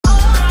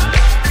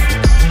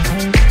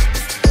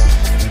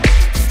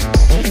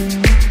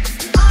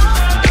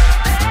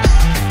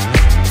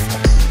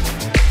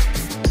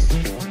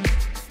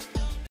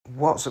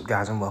What's up,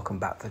 guys, and welcome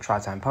back to the Try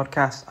Time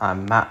Podcast.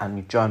 I'm Matt, and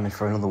you've joined me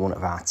for another one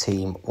of our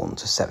Team 1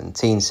 to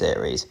 17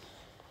 series.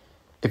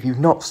 If you've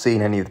not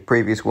seen any of the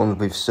previous ones,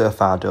 we've so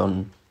far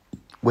done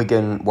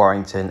Wigan,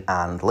 Warrington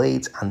and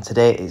Leeds, and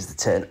today is the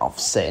turn of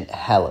St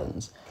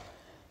Helens.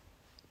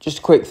 Just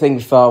a quick thing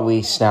before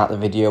we start the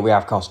video, we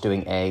are of course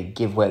doing a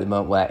giveaway at the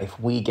moment where if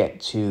we get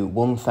to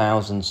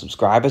 1,000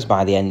 subscribers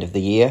by the end of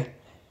the year,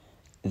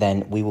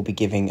 then we will be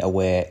giving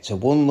away to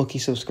one lucky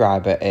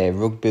subscriber a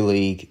rugby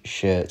league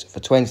shirt for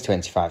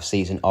 2025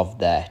 season of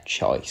their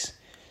choice.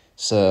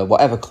 So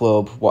whatever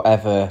club,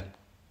 whatever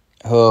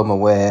home,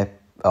 away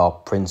or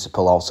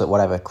principal, also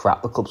whatever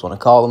crap the clubs want to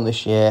call them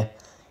this year,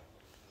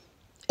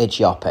 it's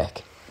your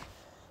pick.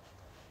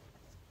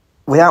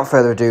 Without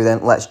further ado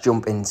then, let's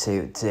jump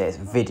into today's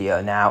video.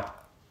 Now,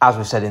 as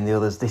we said in the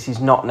others, this is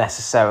not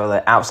necessarily,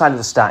 outside of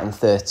the starting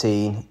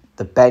 13,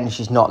 the bench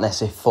is not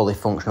necessarily fully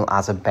functional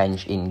as a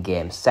bench in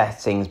game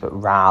settings, but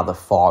rather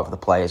for the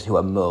players who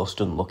are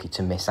most unlucky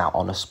to miss out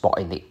on a spot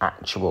in the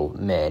actual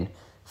main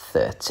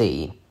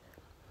 13.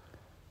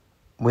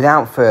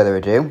 Without further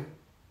ado,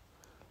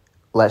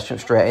 let's jump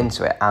straight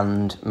into it.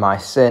 And my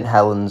St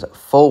Helens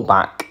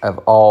fullback of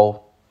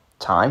all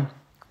time,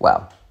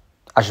 well,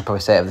 I should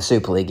probably say of the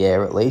Super League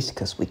era at least,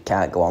 because we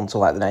can't go on to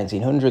like the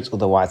 1900s,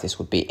 otherwise this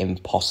would be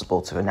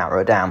impossible to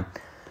narrow down.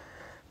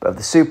 But of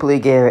the Super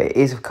League era, it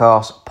is, of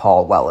course,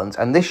 Paul Helens,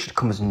 and this should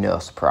come as no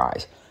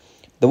surprise.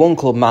 The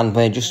one-club man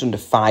made just under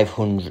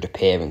 500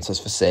 appearances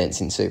for Saints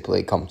in Super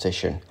League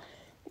competition,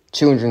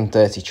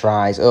 230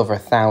 tries, over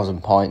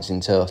 1,000 points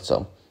in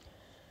total.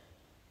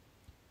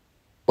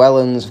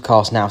 Helens, of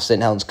course, now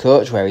St Helens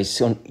coach, where he's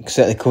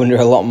certainly come under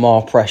a lot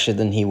more pressure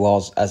than he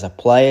was as a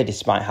player,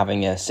 despite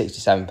having a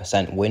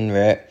 67% win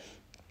rate.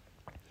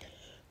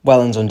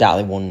 Helens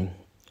undoubtedly won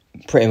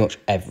pretty much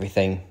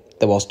everything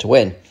there was to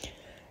win.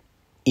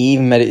 He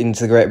even made it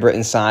into the Great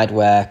Britain side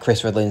where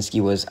Chris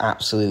Radlinski was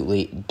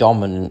absolutely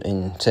dominant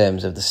in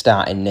terms of the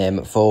starting name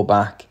at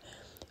fullback,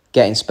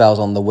 getting spells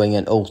on the wing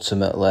and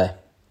ultimately,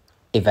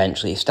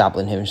 eventually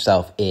establishing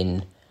himself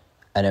in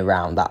and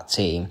around that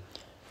team.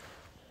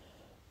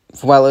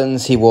 For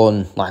Helens, he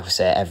won, like we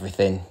say,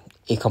 everything.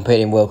 He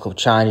competed in World Cup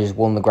challenges,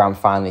 won the grand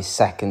final his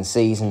second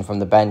season from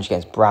the bench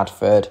against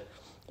Bradford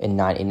in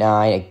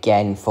 99,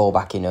 again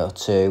fullback in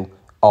 02.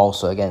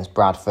 Also against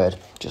Bradford,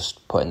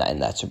 just putting that in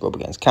there to rub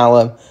against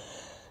Callum.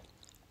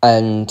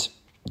 And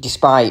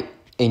despite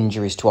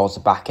injuries towards the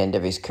back end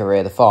of his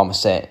career, the former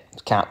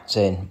Saints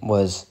captain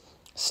was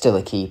still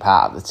a key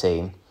part of the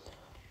team,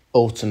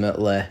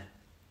 ultimately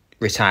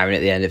retiring at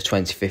the end of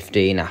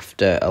 2015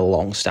 after a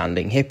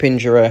long-standing hip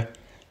injury,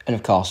 and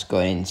of course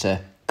going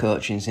into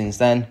coaching since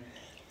then.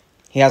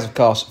 He has, of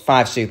course,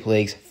 5 Super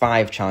Leagues,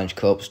 5 Challenge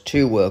Cups,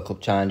 2 World Cup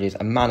challenges,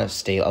 a Man of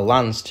Steel, a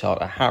Lance Todd,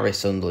 a Harry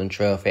Sunderland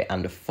Trophy,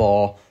 and a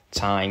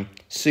 4-time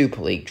Super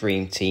League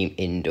Dream Team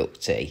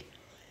inductee.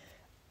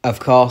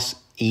 Of course,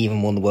 he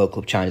even won the World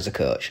Cup challenge as a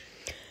coach.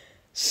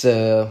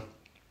 So,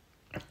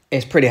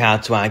 it's pretty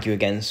hard to argue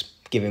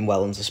against giving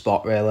Helens a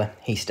spot, really.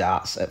 He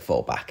starts at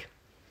fullback.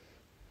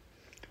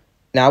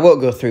 Now, I won't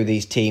go through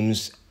these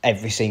teams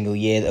every single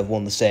year that have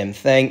won the same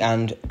thing,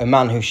 and a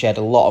man who shared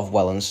a lot of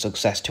Helens'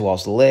 success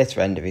towards the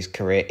later end of his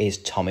career is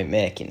Tommy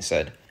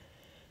Makinson.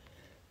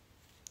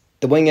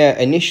 The winger,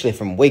 initially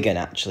from Wigan,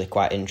 actually,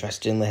 quite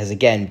interestingly, has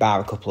again,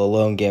 bar a couple of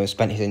loan games,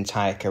 spent his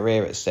entire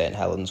career at St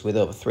Helens with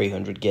over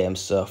 300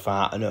 games so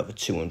far and over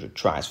 200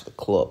 tries for the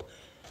club.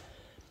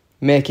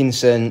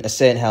 Makinson, a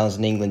St Helens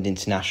and England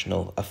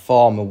international, a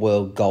former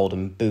World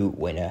Golden Boot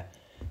winner,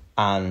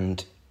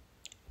 and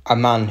a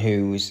man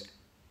who's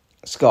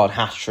scored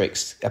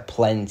hat-tricks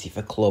aplenty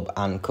for club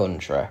and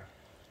country.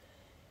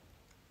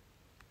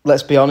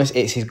 Let's be honest,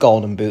 it's his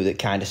golden boot that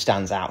kind of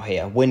stands out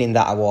here, winning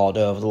that award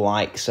over the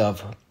likes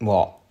of,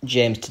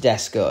 James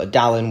Tedesco,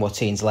 Dallin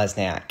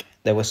Watkins-Lesniak.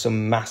 There were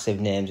some massive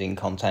names in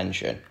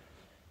contention.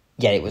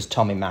 Yet it was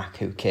Tommy Mack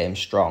who came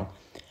strong.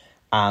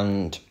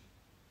 And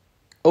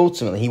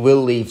ultimately, he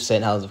will leave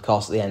St Helens, of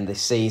course, at the end of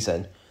this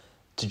season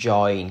to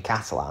join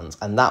Catalans,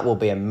 and that will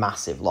be a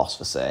massive loss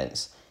for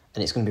Saints.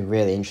 And it's going to be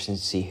really interesting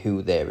to see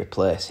who they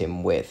replace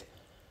him with.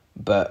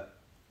 But,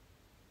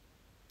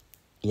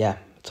 yeah,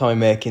 Tommy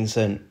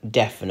Makinson,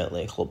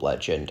 definitely a club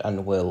legend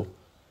and will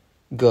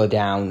go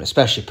down,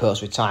 especially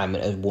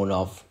post-retirement, as one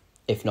of,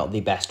 if not the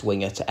best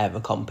winger to ever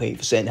compete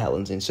for St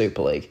Helens in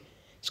Super League.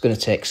 It's going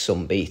to take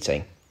some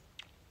beating.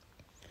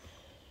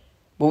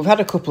 But we've had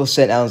a couple of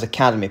St Helens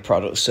Academy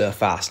products so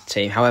far as a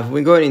team. However,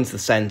 we're going into the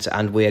centre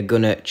and we are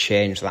going to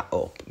change that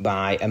up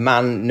by a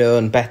man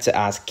known better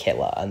as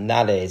Killer, and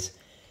that is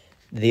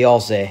the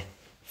Aussie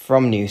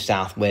from New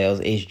South Wales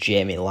is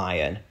Jamie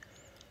Lyon.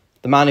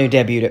 The man who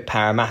debuted at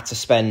Parramatta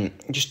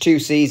spent just 2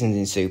 seasons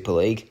in Super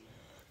League,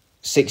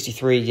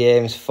 63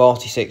 games,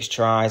 46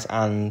 tries,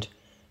 and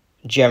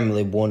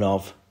generally one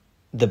of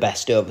the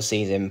best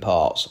overseas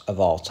imports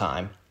of all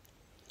time.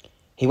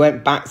 He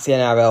went back to the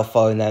NRL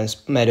following then and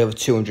made over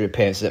 200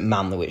 appearances at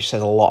Manly, which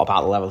says a lot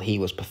about the level he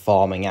was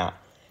performing at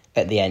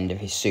the end of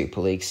his Super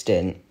League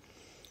stint.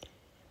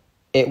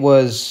 It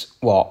was,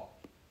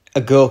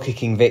 a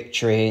goal-kicking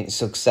victory and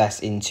success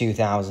in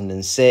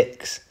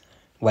 2006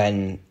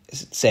 when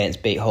Saints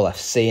beat Hull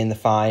FC in the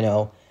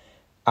final.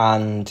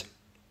 And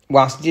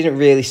whilst he didn't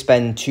really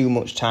spend too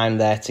much time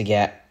there to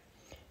get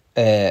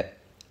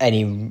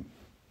any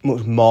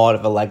much more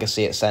of a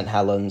legacy at St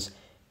Helens,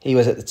 he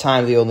was at the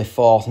time the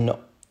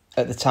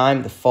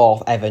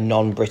fourth ever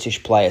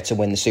non-British player to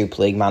win the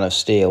Super League Man of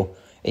Steel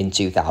in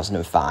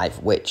 2005,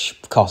 which,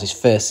 of course, his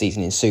first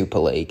season in Super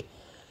League.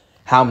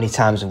 How many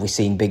times have we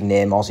seen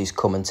big-name Aussies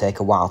come and take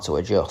a while to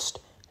adjust?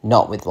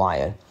 Not with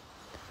Lyon.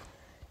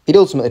 He'd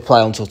ultimately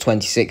play until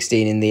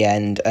 2016 in the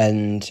end,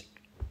 and,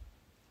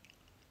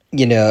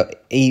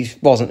 he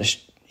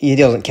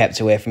wasn't kept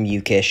away from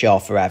UK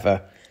shore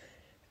forever.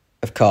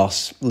 Of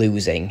course,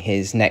 losing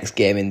his next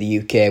game in the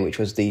UK, which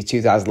was the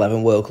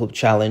 2011 World Club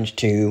Challenge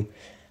to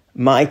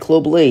my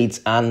club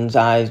Leeds, and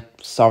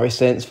sorry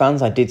Saints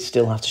fans, I did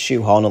still have to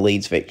shoehorn a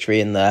Leeds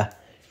victory in there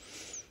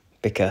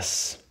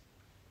because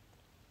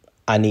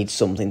I need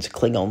something to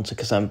cling on to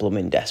because I'm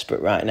blooming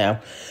desperate right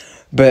now.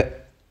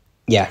 But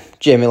yeah,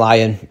 Jamie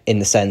Lyon in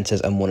the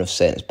centres and one of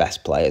Saints'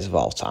 best players of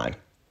all time.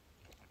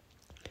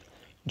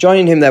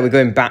 Joining him there, we're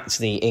going back to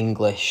the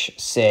English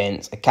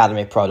Saints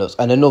Academy products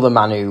and another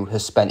man who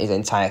has spent his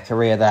entire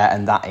career there,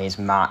 and that is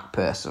Mark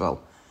Percival.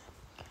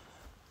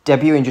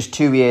 Debuting just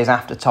 2 years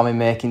after Tommy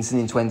Makinson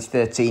in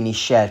 2013, he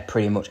shared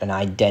pretty much an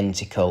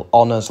identical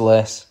honours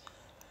list.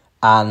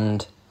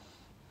 And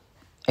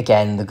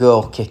again, the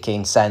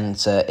goal-kicking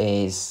centre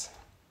is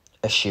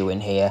a shoo-in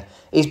here.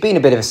 He's been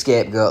a bit of a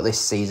scapegoat this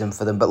season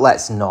for them, but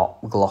let's not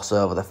gloss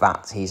over the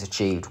fact he's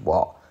achieved,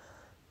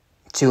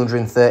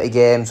 230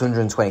 games,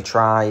 120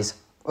 tries,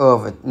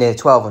 over near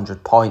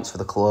 1,200 points for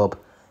the club.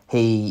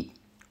 He,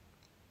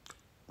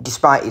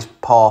 despite his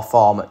poor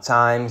form at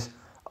times,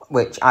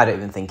 which I don't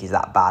even think is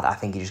that bad, I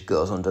think he just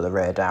goes under the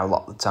radar a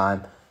lot of the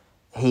time,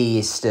 he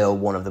is still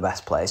one of the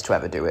best players to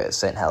ever do it at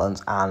St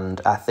Helens, and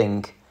I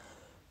think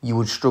you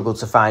would struggle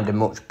to find a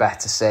much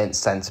better Saints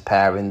centre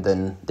pairing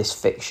than this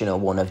fictional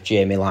one of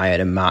Jamie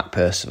Lyon and Mark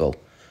Percival,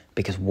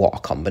 because what a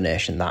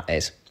combination that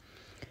is.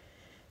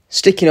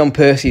 Sticking on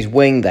Percy's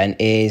wing then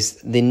is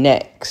the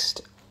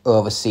next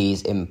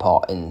overseas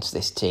import into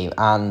this team,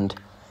 and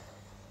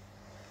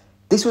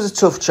this was a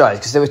tough choice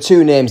because there were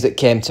two names that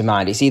came to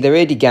mind. It's either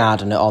Eddie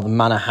Gardner or the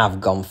man I have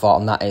gone for,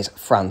 and that is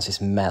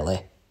Francis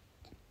Melly.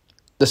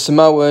 The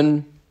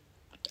Samoan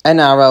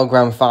NRL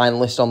Grand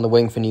Finalist on the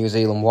wing for New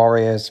Zealand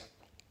Warriors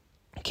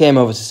came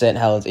over to St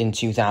Helens in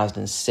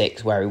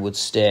 2006, where he would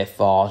stay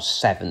for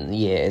 7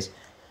 years,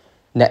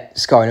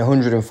 scoring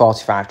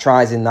 145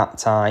 tries in that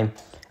time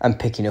and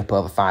picking up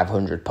over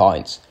 500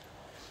 points.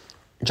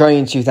 Joining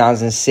in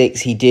 2006,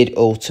 he did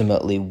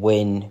ultimately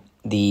win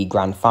the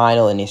Grand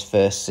Final in his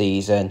first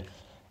season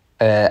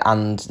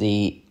and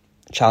the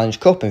Challenge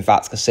Cup, in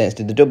fact, because Saints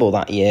did the double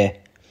that year.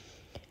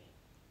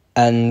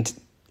 And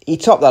he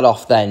topped that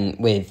off then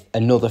with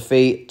another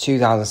feat,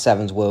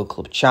 2007's World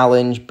Club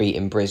Challenge,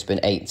 beating Brisbane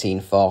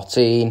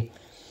 18-14.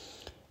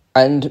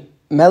 And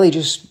Melly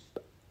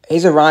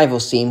his arrival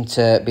seemed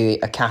to be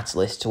a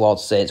catalyst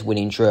towards Saints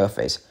winning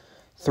trophies.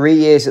 3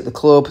 years at the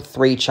club,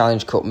 3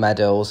 Challenge Cup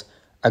medals,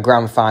 a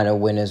Grand Final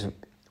winner's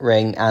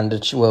ring and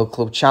a World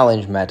Club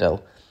Challenge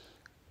medal.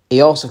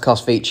 He also, of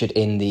course, featured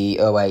in the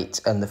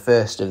 2008 and the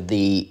first of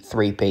the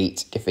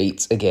three-peat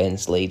defeats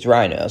against Leeds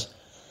Rhinos.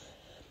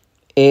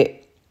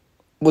 It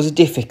was a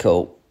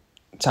difficult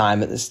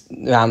time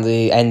around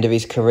the end of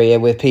his career,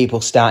 with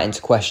people starting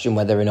to question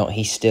whether or not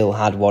he still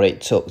had what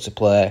it took to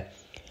play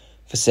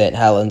for St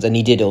Helens, and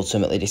he did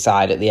ultimately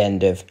decide at the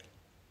end of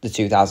the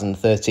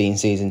 2013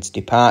 season to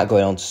depart,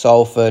 going on to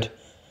Salford.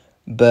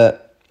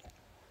 But,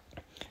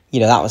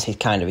 that was his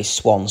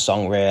swan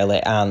song, really.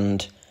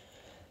 And,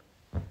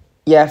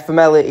 yeah, for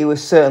Melly, he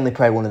was certainly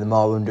probably one of the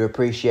more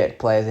underappreciated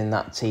players in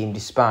that team,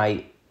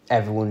 despite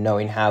everyone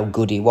knowing how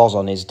good he was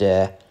on his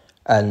day.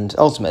 And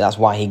ultimately, that's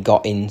why he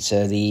got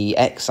into the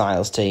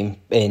Exiles team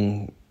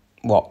in,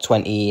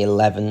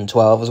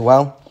 2011-12 as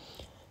well.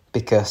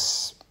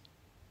 Because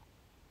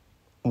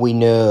we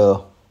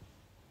know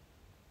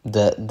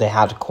that they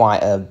had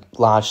quite a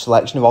large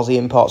selection of Aussie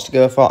imports to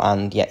go for,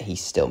 and yet he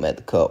still made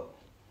the cut.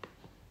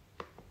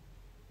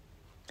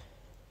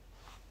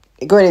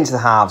 Going into the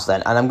halves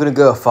then, and I'm going to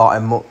go for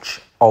a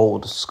much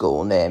old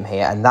school name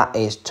here, and that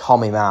is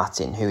Tommy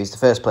Martin, who is the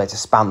first player to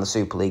span the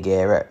Super League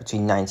era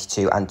between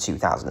 92 and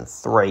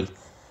 2003.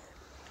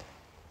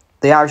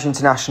 The Irish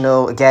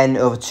international, again,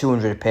 over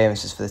 200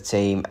 appearances for the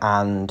team,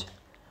 and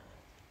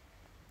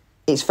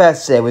it's fair to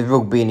say, with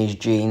rugby in his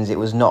genes, it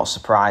was not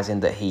surprising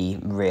that he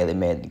really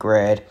made the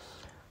grade.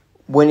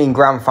 Winning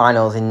grand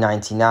finals in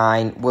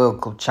 99,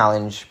 World Club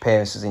Challenge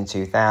appearances in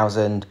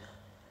 2000.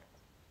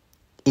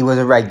 He was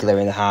a regular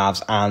in the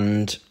halves,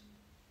 and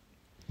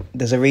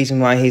there's a reason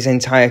why his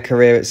entire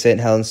career at St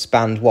Helens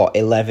spanned,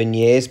 11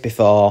 years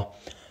before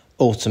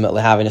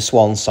ultimately having a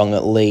swan song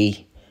at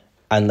Leigh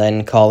and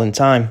then calling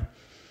time.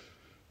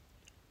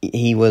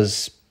 He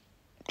was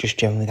just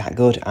generally that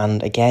good,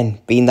 and again,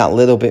 being that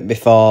little bit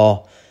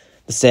before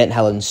the St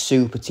Helens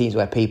super teams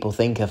where people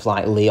think of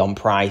like Leon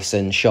Price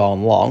and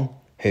Sean Long,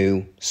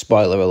 who,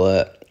 spoiler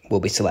alert, will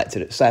be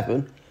selected at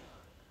 7,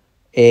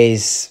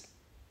 is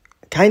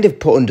kind of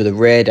put under the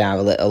radar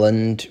a little,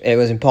 and it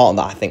was important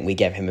that I think we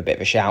gave him a bit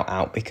of a shout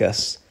out,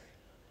 because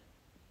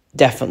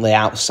definitely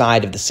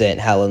outside of the St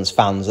Helens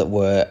fans that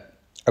were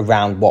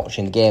around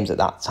watching the games at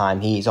that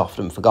time, he's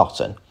often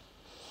forgotten.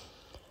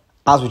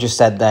 As we just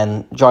said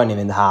then, joining him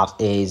in the halves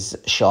is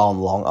Sean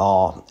Long,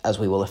 or as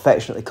we will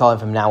affectionately call him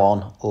from now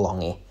on,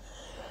 Longy.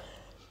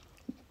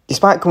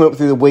 Despite coming up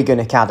through the Wigan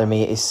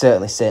Academy, it is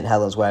certainly St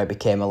Helens where he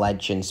became a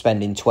legend,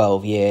 spending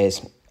 12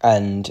 years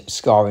and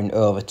scoring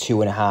over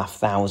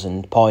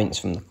 2,500 points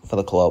for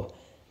the club.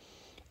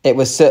 It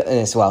was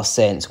certainly as well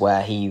Saints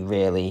where he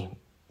really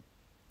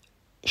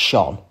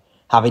shone,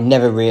 having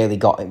never really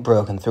got it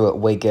broken through at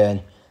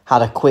Wigan.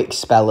 Had a quick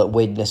spell at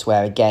Widnes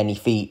where again he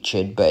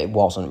featured, but it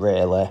wasn't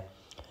really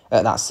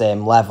at that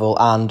same level,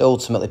 and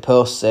ultimately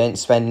post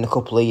Saints, spending a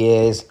couple of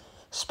years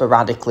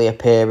sporadically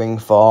appearing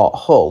for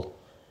Hull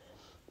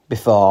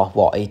before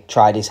he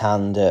tried his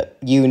hand at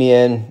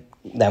Union,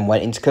 then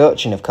went into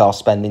coaching, of course,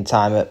 spending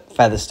time at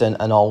Featherstone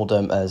and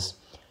Oldham as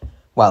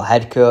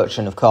head coach,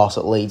 and of course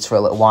at Leeds for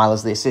a little while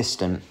as the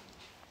assistant.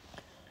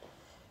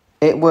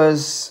 It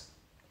was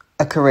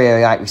a career,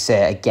 like we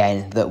say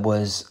again, that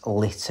was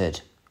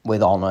littered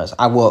with honours.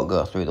 I won't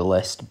go through the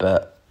list,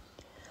 but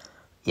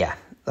yeah,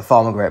 the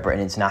former Great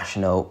Britain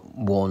international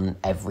won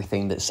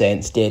everything that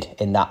Saints did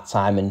in that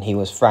time, and he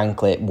was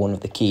frankly one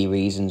of the key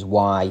reasons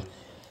why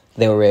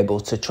they were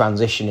able to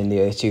transition in the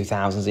early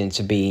 2000s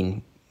into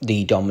being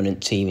the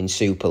dominant team in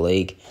Super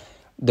League.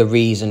 The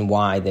reason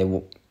why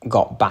they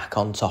got back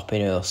on top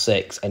in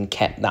 2006 and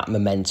kept that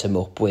momentum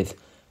up with,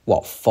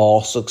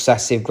 4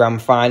 successive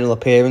grand final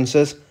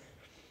appearances.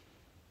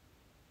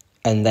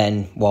 And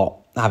then,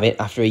 have it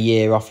after a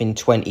year off in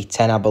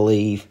 2010, I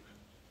believe,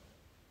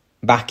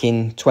 back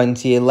in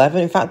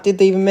 2011. In fact, did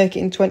they even make it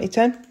in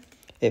 2010?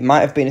 It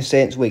might have been a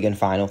Saints-Wigan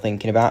final,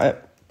 thinking about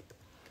it.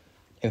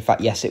 In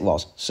fact, yes, it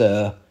was.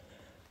 So,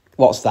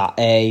 what's that?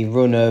 A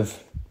run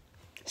of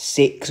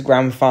 6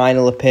 grand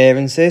final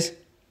appearances.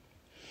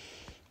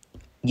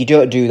 You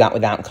don't do that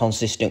without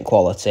consistent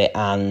quality,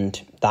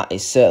 and that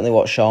is certainly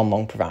what Sean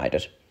Long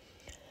provided.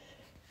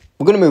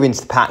 We're going to move into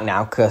the pack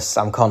now, because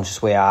I'm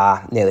conscious we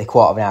are nearly a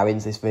quarter of an hour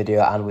into this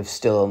video and we've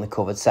still only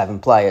covered 7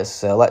 players,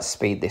 so let's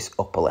speed this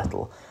up a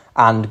little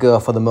and go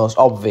for the most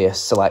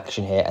obvious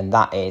selection here, and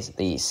that is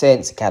the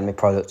Saints Academy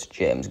product,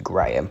 James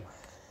Graham.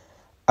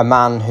 A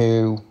man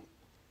who,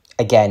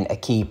 again, a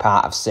key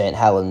part of St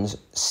Helens'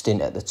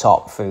 stint at the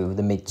top through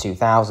the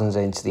mid-2000s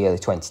into the early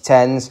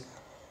 2010s.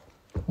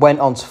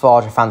 Went on to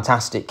forge a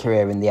fantastic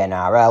career in the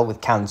NRL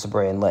with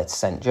Canterbury and later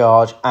St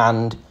George,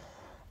 and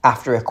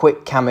after a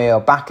quick cameo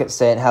back at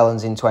St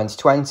Helens in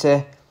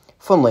 2020,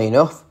 funnily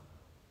enough,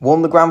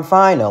 won the grand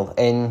final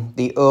in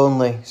the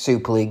only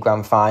Super League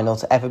grand final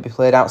to ever be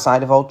played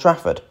outside of Old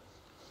Trafford.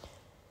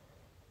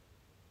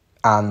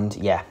 And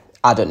yeah,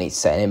 I don't need to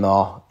say any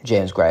more,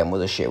 James Graham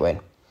was a shoo-in.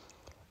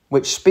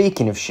 Which,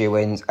 speaking of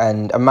shoo-ins,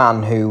 and a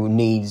man who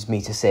needs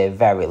me to say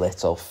very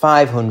little,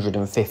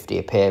 550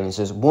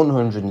 appearances,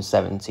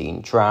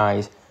 117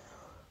 tries,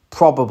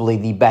 probably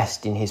the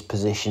best in his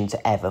position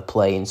to ever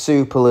play in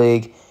Super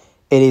League.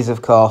 It is,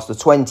 of course, the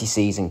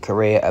 20-season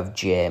career of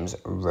James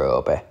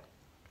Roby.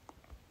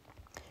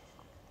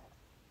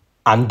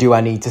 And do I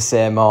need to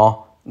say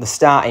more? The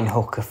starting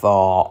hooker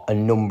for a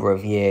number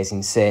of years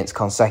in Saints'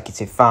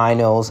 consecutive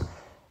finals,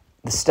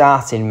 the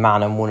starting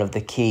man and one of the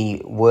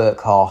key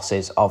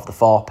workhorses of the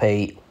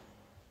 4P,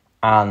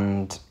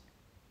 and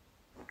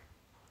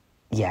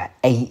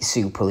 8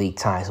 Super League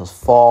titles,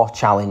 4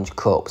 Challenge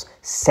Cups,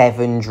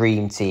 7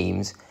 Dream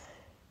Teams,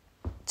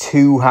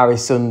 2 Harry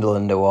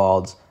Sunderland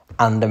Awards,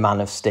 and a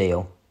Man of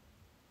Steel.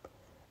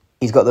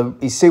 He's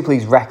got his Super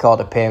League's record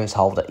appearance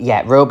holder.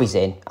 Yeah, Roby's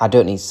in. I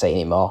don't need to say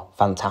any more.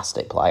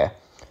 Fantastic player.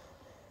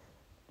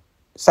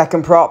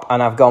 Second prop,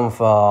 and I've gone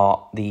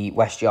for the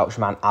West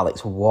Yorkshire man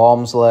Alex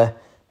Walmsley.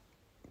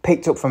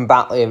 Picked up from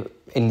Batley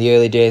in the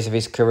early days of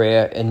his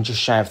career, and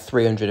just shy of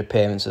 300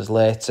 appearances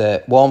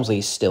later. Walmsley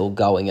is still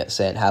going at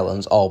St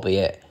Helens,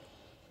 albeit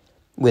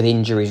with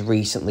injuries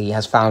recently. He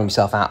has found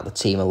himself out of the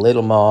team a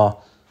little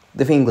more.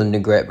 The England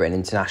and Great Britain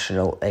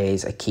international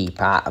is a key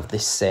part of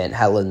this St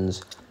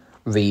Helens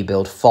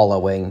rebuild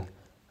following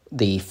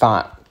the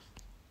 5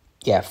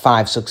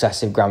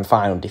 successive grand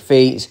final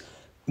defeats,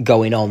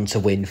 going on to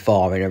win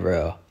 4 in a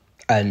row.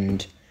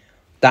 And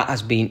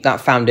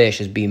that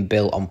foundation has been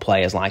built on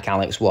players like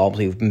Alex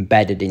Walmsley, who've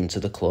embedded into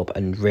the club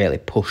and really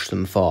pushed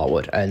them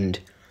forward. And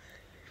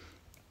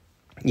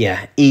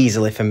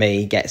easily for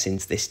me gets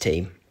into this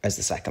team as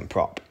the second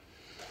prop.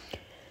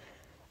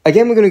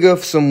 Again, we're going to go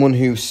for someone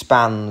who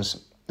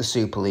spans the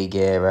Super League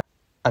era,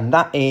 and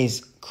that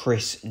is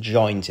Chris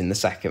Joynt in the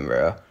second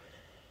row.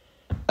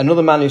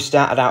 Another man who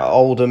started out at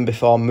Oldham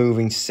before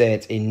moving to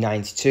Saints in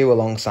 92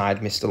 alongside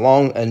Mr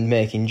Long and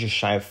making just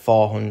shy of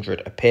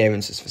 400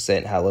 appearances for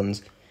St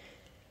Helens.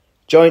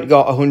 Joynt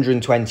got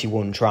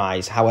 121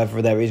 tries,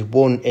 however there is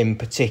one in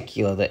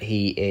particular that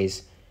he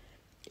is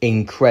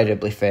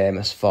incredibly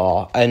famous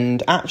for.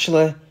 And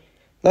actually,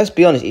 let's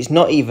be honest, it's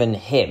not even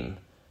him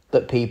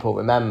that people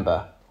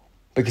remember,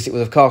 because it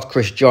was, of course,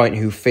 Chris Joynt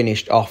who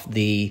finished off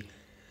the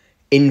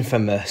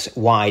infamous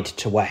wide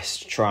to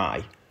west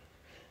try.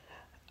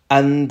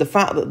 And the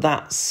fact that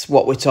that's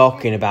what we're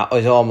talking about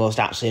is almost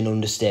actually an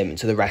understatement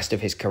to the rest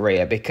of his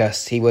career,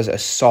 because he was a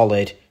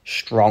solid,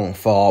 strong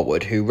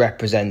forward who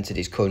represented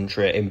his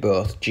country in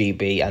both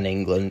GB and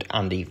England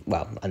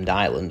and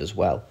Ireland as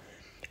well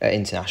at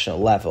international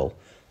level,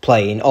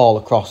 playing all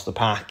across the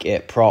pack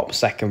at prop,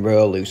 second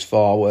row, loose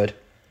forward.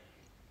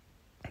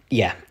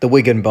 Yeah, the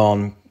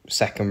Wigan-born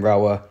second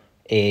rower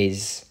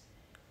is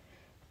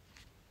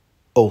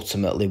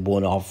ultimately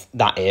one of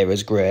that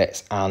era's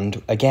greats.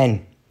 And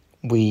again,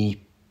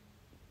 we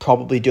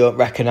probably don't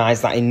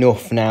recognise that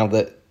enough now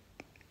that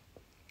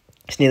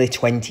it's nearly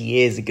 20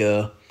 years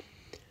ago.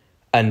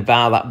 And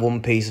bar that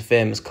one piece of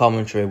famous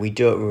commentary, we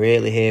don't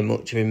really hear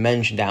much of him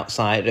mentioned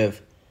outside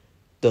of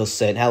those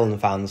St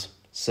Helens fans.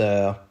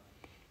 So,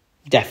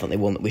 definitely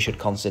one that we should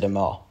consider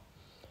more.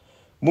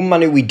 One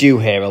man who we do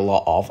hear a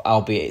lot of,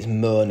 albeit it's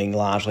moaning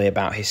largely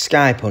about his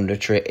Sky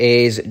punditry,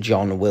 is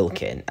John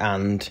Wilkin.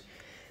 And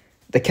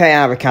the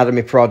KR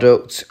Academy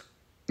product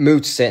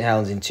moved to St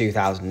Helens in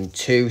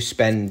 2002,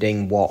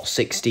 spending,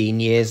 16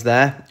 years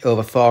there,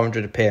 over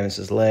 400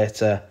 appearances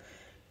later,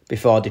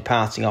 before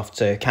departing off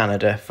to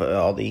Canada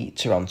for the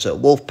Toronto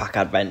Wolfpack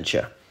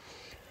adventure.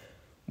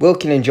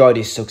 Wilkin enjoyed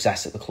his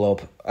success at the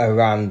club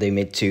around the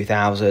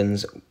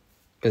mid-2000s,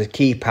 was a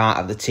key part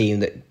of the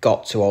team that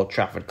got to Old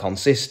Trafford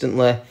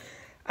consistently,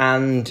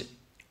 and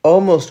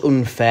almost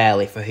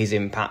unfairly for his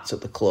impact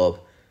at the club,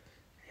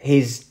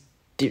 his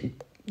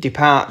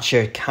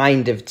departure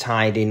kind of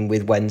tied in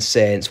with when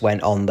Saints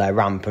went on their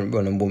rampant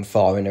run and won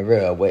 4 in a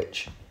row,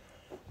 which,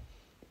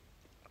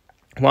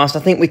 whilst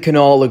I think we can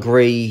all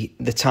agree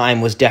the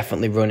time was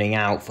definitely running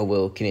out for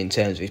Wilkin in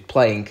terms of his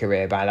playing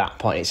career by that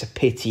point, it's a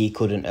pity he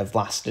couldn't have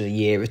lasted a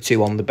year or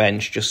two on the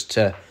bench just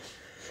to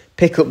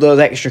pick up those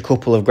extra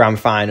couple of grand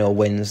final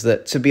wins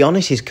that, to be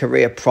honest, his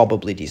career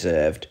probably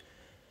deserved.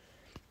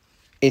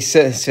 It's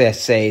certainly fair to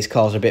say he's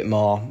caused a bit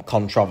more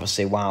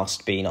controversy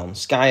whilst being on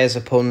Sky as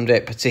a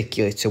pundit,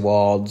 particularly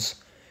towards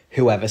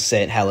whoever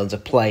St Helens are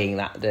playing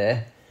that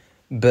day.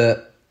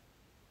 But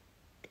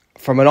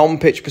from an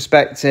on-pitch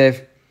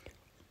perspective,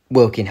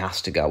 Wilkin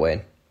has to go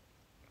in.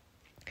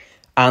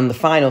 And the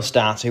final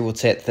starter who will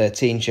take the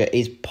 13 shirt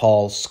is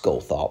Paul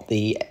Sculthorpe,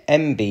 the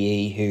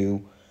MBE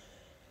who,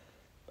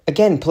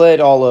 again, played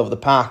all over the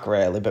park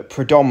really, but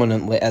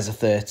predominantly as a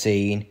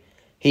 13.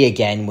 He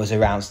again was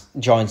around,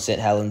 joined St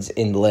Helens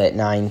in the late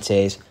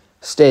 90s,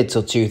 stayed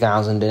till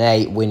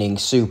 2008, winning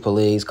Super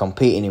Leagues,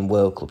 competing in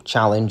World Club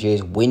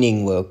Challenges,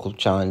 winning World Club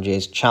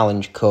Challenges,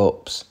 Challenge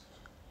Cups,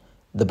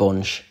 the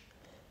bunch.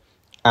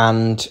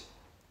 And,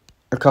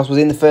 of course, was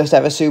in the first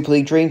ever Super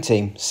League Dream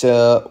Team.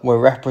 So we're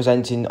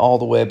representing all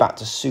the way back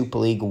to Super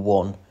League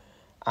 1.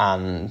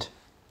 And,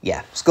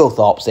 yeah,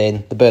 Sculthorpe's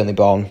in. The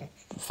Burnley-born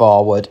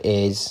forward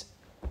is,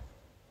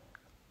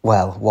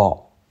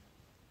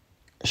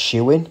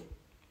 shoo-in?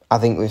 I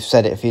think we've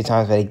said it a few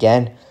times, but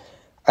again.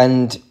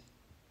 And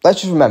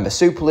let's just remember,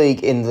 Super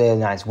League in the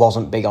early 90s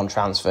wasn't big on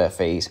transfer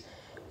fees.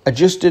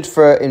 Adjusted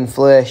for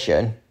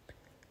inflation,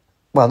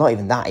 not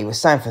even that, he was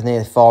signed for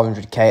nearly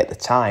 400k at the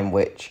time,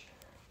 which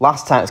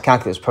last time it was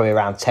calculated was probably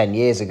around 10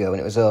 years ago, and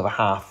it was over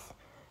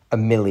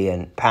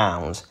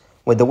 £500,000.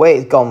 With the way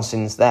it's gone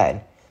since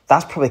then,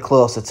 that's probably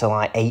closer to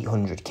like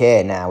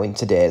 800k now in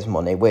today's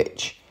money,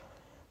 which,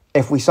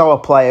 if we saw a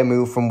player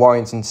move from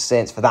Warrington to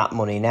Saints for that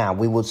money now,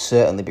 we would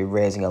certainly be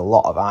raising a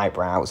lot of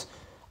eyebrows.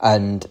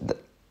 And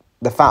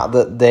the fact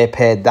that they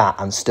paid that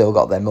and still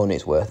got their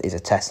money's worth is a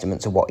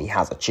testament to what he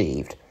has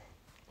achieved.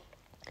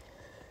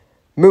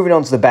 Moving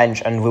on to the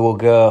bench, and we will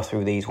go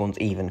through these ones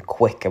even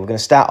quicker. We're going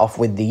to start off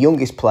with the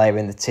youngest player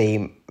in the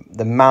team,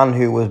 the man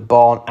who was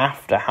born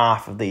after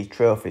half of these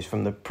trophies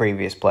from the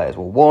previous players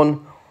were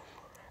won,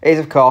 is,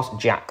 of course,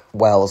 Jack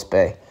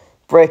Welsby.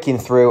 Breaking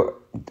through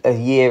a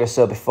year or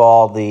so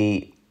before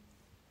the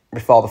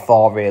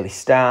 4 really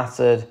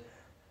started.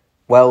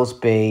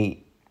 Welsby,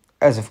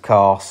 as of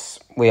course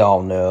we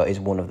all know, is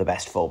one of the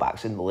best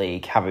fullbacks in the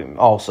league, having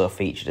also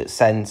featured at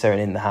centre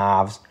and in the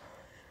halves,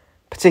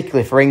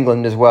 particularly for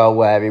England as well,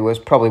 where he was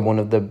probably one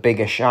of the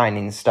bigger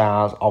shining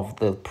stars of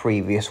the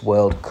previous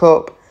World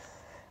Cup.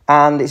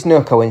 And it's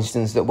no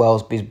coincidence that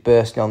Welsby's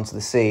bursting onto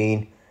the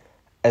scene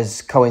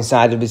has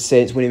coincided with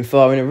Saints winning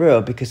 4 in a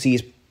row, because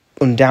he's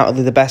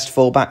undoubtedly the best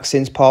fullback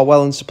since Paul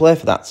Wellens to play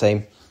for that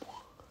team.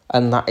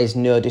 And that is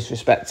no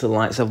disrespect to the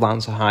likes of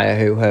Lance Ohio,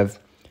 who have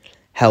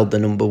held the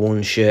number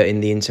 1 shirt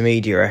in the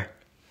intermediary.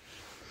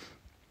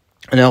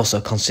 And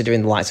also,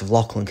 considering the likes of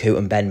Lachlan Coote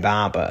and Ben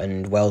Barber,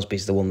 and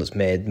Welsby's the one that's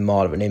made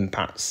more of an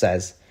impact,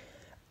 says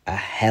a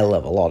hell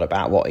of a lot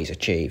about what he's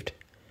achieved.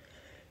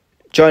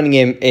 Joining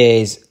him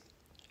is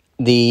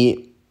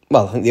the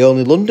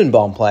only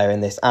London-born player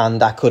in this,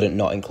 and I couldn't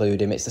not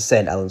include him. It's the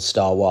St Helens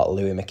stalwart,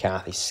 Louis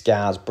McCarthy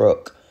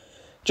Scarsbrook.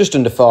 Just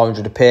under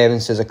 400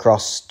 appearances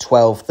across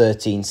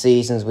 12-13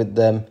 seasons with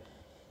them.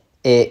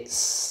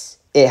 It's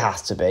It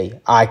has to be.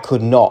 I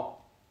could not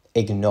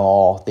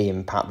ignore the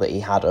impact that he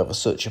had over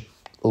such a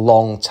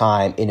long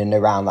time in and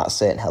around that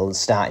St Helens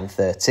starting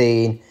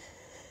 13.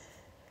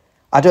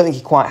 I don't think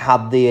he quite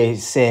had the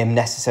same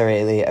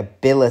necessarily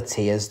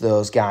ability as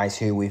those guys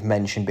who we've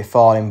mentioned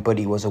before him, but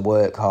he was a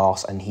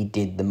workhorse and he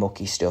did the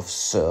mucky stuff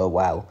so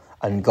well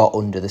and got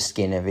under the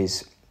skin of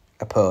his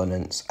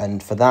opponents.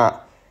 And for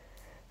that,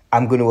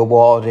 I'm going to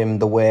award him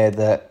the way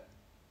that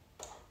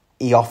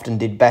he often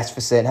did best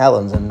for St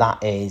Helens, and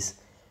that is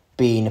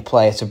being a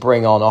player to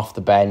bring on off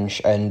the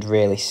bench and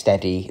really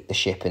steady the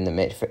ship in the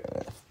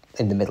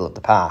middle of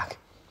the park.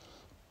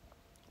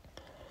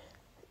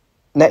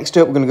 Next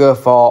up, we're going to go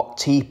for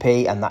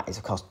TP, and that is,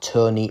 of course,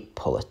 Tony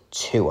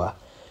Puletua.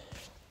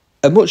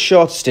 A much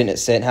shorter stint at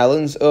St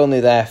Helens, only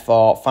there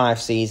for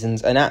 5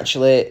 seasons, and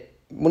actually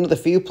one of the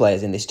few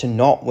players in this to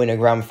not win a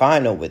grand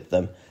final with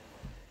them.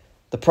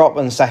 The prop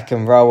and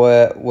second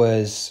rower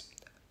was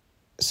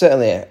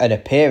certainly an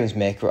appearance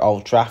maker at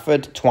Old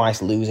Trafford,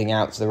 twice losing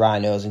out to the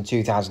Rhinos in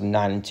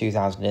 2009 and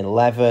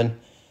 2011.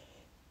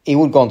 He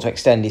would go on to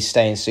extend his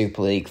stay in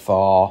Super League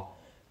for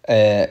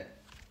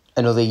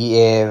another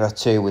year or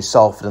two with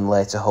Salford and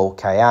later Hull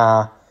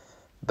KR,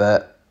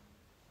 but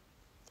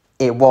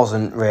it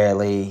wasn't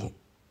really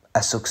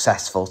a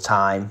successful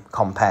time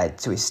compared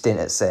to his stint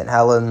at St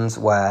Helens,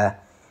 where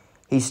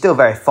he's still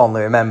very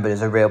fondly remembered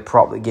as a real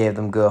prop that gave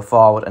them go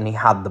forward, and he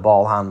had the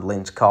ball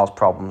handling to cause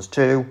problems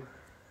too.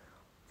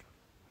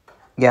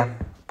 Yeah,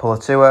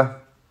 Puletua,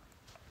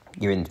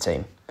 you're in the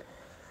team.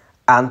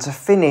 And to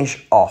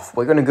finish off,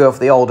 we're going to go for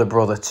the older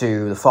brother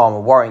to the former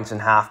Warrington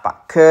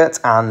halfback Kurt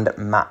and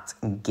Matt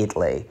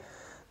Gidley.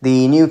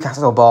 The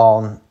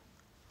Newcastle-born,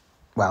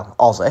 well,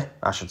 Aussie,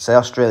 I should say,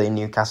 Australian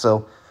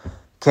Newcastle,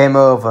 came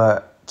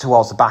over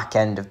towards the back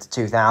end of the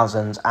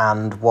 2000s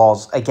and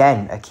was,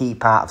 again, a key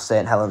part of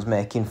St Helens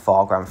making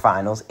 4 grand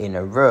finals in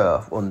a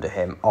row under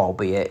him,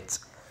 albeit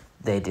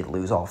they did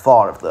lose all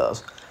 4 of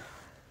those.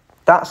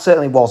 That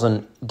certainly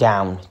wasn't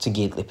down to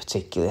Gidley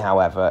particularly,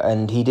 however,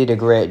 and he did a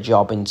great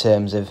job in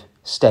terms of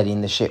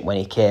steadying the ship when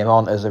he came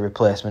on as a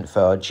replacement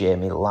for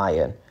Jamie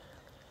Lyon.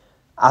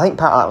 I think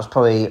part of that was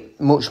probably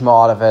much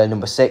more of a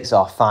number 6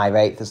 or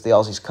 5/8, as the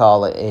Aussies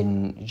call it,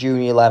 in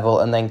junior level,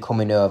 and then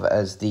coming over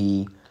as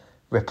the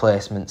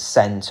replacement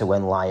centre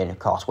when Lyon, of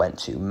course, went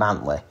to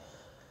Manly.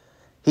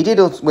 He did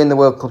win the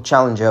World Cup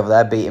Challenge over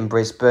there, beating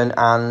Brisbane,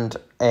 and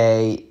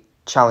a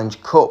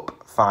Challenge Cup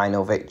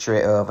final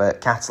victory over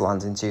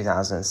Catalans in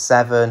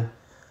 2007,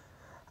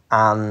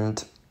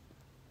 and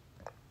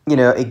you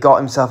know, he got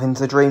himself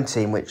into the dream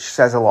team, which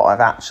says a lot of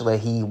actually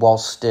he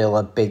was still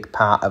a big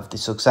part of the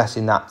success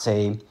in that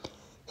team.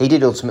 He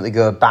did ultimately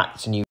go back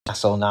to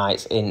Newcastle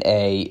Knights in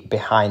a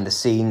behind the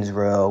scenes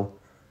role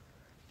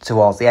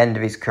towards the end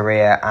of his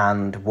career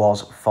and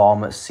was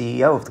former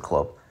CEO of the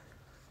club.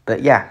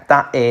 But yeah,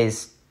 that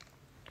is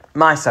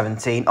my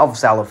 17.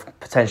 Obviously I'll have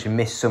potentially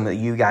missed some that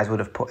you guys would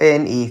have put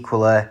in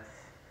equally.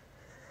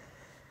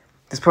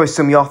 There's probably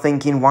some of you're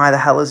thinking, why the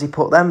hell has he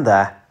put them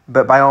there?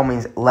 But by all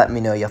means, let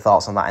me know your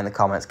thoughts on that in the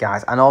comments,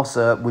 guys. And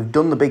also, we've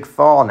done the big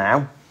 4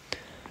 now.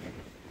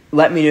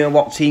 Let me know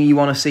what team you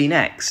want to see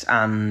next,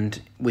 and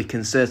we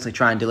can certainly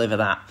try and deliver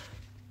that.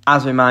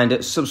 As a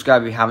reminder,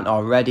 subscribe if you haven't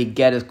already,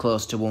 get us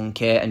close to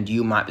 1k, and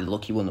you might be the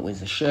lucky one that wins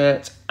the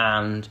shirt,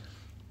 and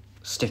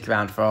stick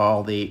around for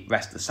all the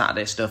rest of the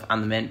Saturday stuff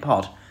and the main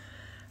pod.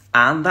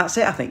 And that's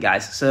it, I think,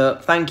 guys. So,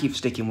 thank you for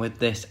sticking with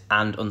this,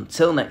 and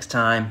until next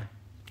time,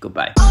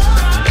 goodbye.